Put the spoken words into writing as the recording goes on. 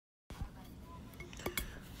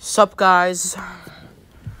Sup guys,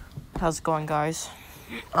 how's it going guys?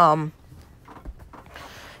 Haven't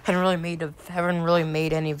really made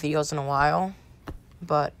any videos in a while,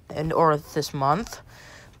 or this month,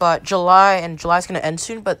 but July's gonna end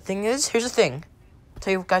soon. But here's the thing,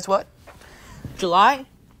 tell you guys what, July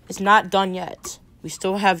is not done yet. We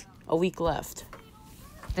still have a week left,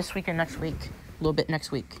 this week or next week, a little bit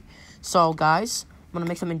next week. So guys, I'm gonna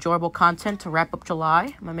make some enjoyable content to wrap up July.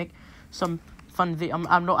 I'm gonna make some fun I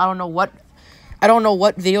don't know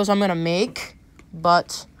what videos I'm gonna make,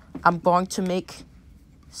 but I'm going to make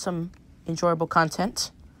some enjoyable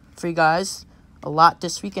content for you guys. A lot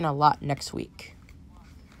this week and a lot next week.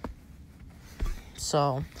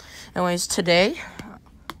 So, anyways,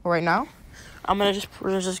 right now, we're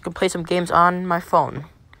just gonna play some games on my phone.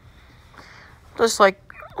 Just like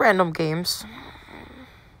random games.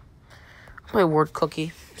 Play Word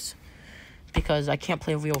Cookie because I can't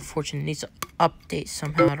play Wheel of Fortune. It needs to update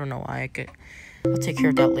somehow. I don't know why. I'll take care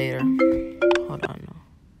of that later. Hold on.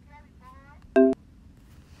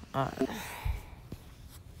 Alright.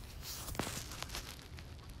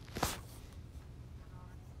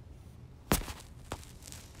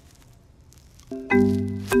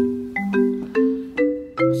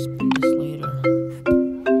 I'll spin this later.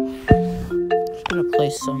 Just gonna play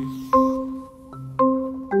some.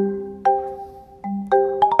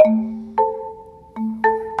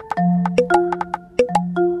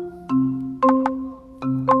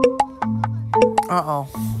 Uh-oh.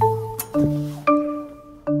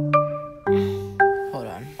 Hold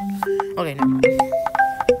on. Okay, never mind.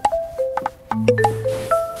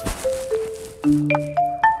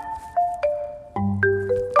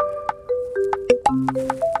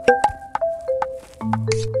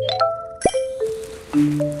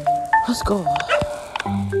 Let's go.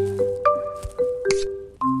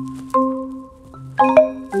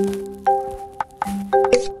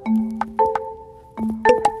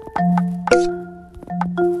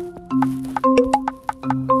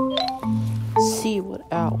 See what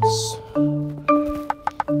else.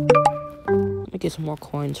 Let me get some more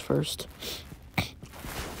coins first.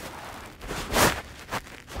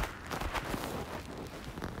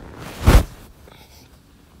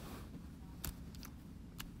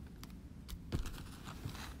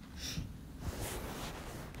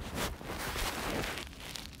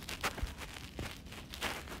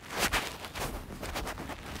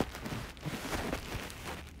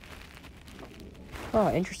 Oh,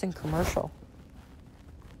 interesting commercial.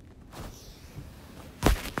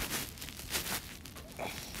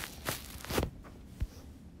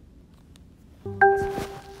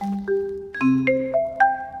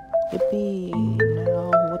 Yippee.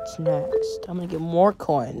 Now, what's next? I'm gonna get more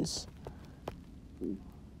coins.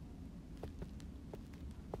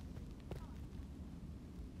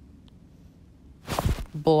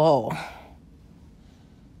 Blow.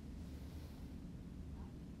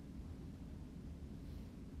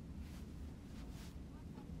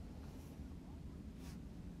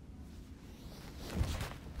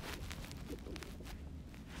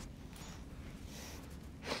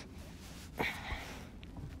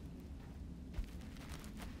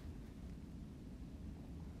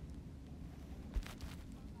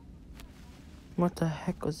 What the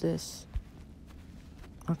heck was this?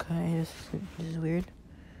 Okay, this is weird.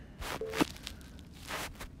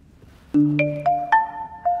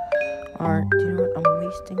 Alright, do you know what? I'm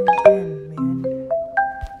wasting again, man.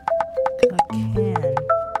 'Cause I can.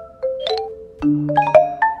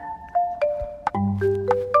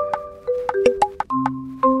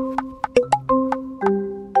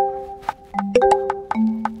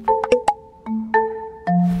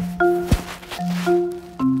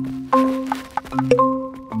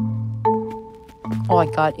 Oh, I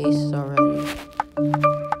got aces already.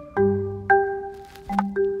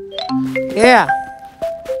 Yeah!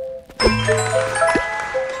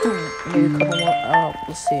 Maybe a couple more. Oh,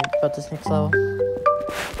 let's see about this next level.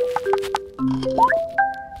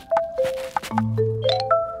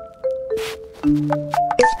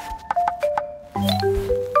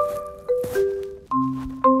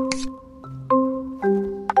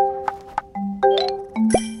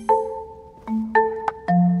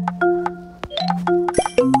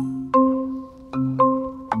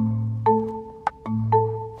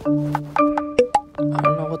 I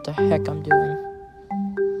don't know what the heck I'm doing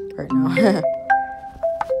right now.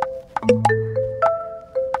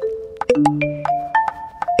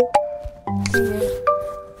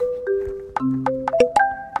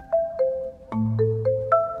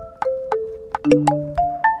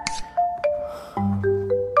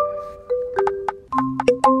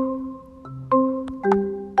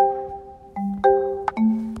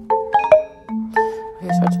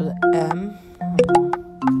 Starts with M.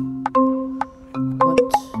 What?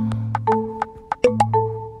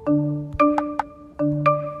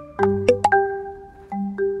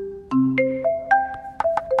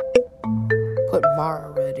 Put Mar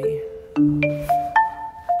already.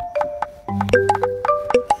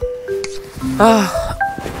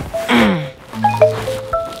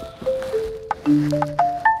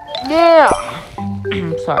 Yeah.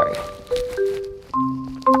 Sorry.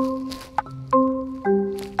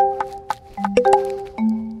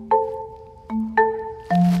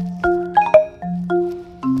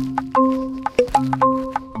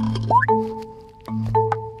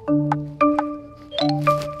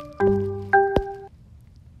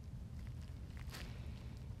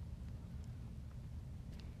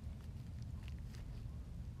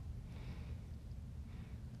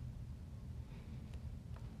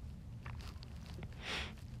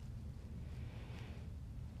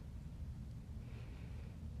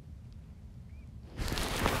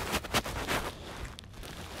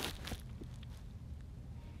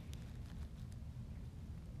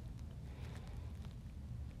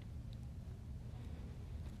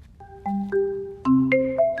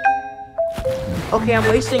 Okay, I'm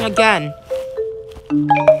wasting again.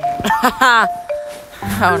 I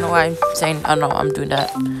don't know why I'm saying, I don't know, I'm doing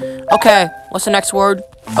that. Okay, what's the next word?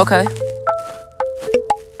 Okay.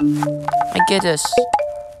 I get this.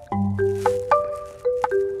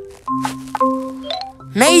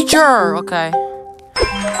 Major! Okay.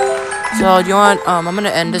 So, do you want, I'm gonna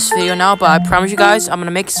end this video now, but I promise you guys, I'm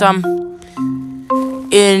gonna make some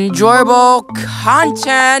enjoyable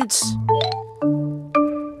content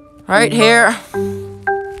right here.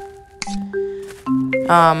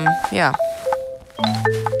 Yeah.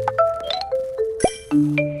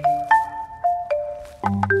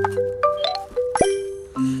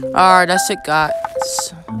 Alright, that's it, guys.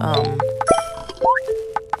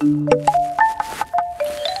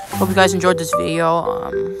 Hope you guys enjoyed this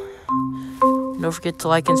video. Don't forget to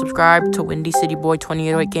like and subscribe to Windy City Boy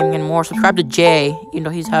 2808 Gaming and more. Subscribe to Jay, even though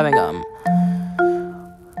he's having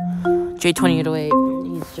J2808.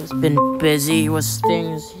 He's just been busy with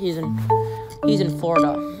things. He's in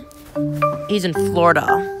Florida. He's in Florida.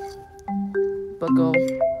 But go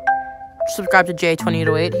subscribe to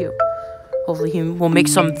J2808. Hopefully he will make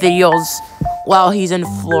some videos while he's in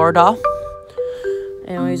Florida.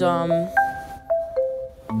 Anyways,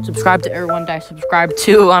 subscribe to everyone that I subscribe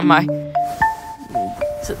to on my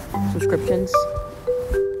subscriptions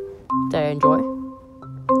that I enjoy,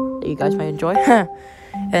 that you guys might enjoy.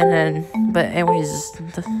 But anyways,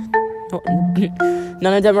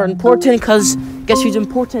 none of them are important, because guess who's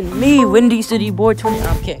important? Me, Windy City Boy 20.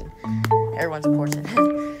 I'm kidding. Everyone's important.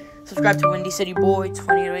 Subscribe to Windy City Boy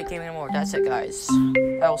 2808 Gaming and more. That's it, guys.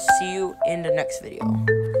 I will see you in the next video.